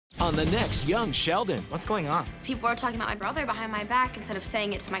on the next Young Sheldon. What's going on? People are talking about my brother behind my back instead of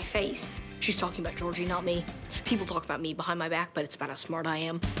saying it to my face. She's talking about Georgie, not me. People talk about me behind my back, but it's about how smart I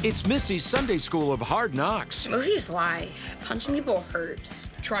am. It's Missy's Sunday School of Hard Knocks. Movies lie. Punching people hurts.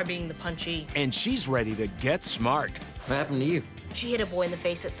 Try being the punchy. And she's ready to get smart. What happened to you? She hit a boy in the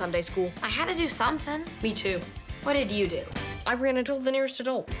face at Sunday school. I had to do something. Me too. What did you do? I ran into the nearest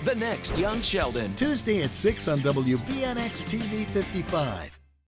adult. The next Young Sheldon. Tuesday at 6 on WBNX-TV 55.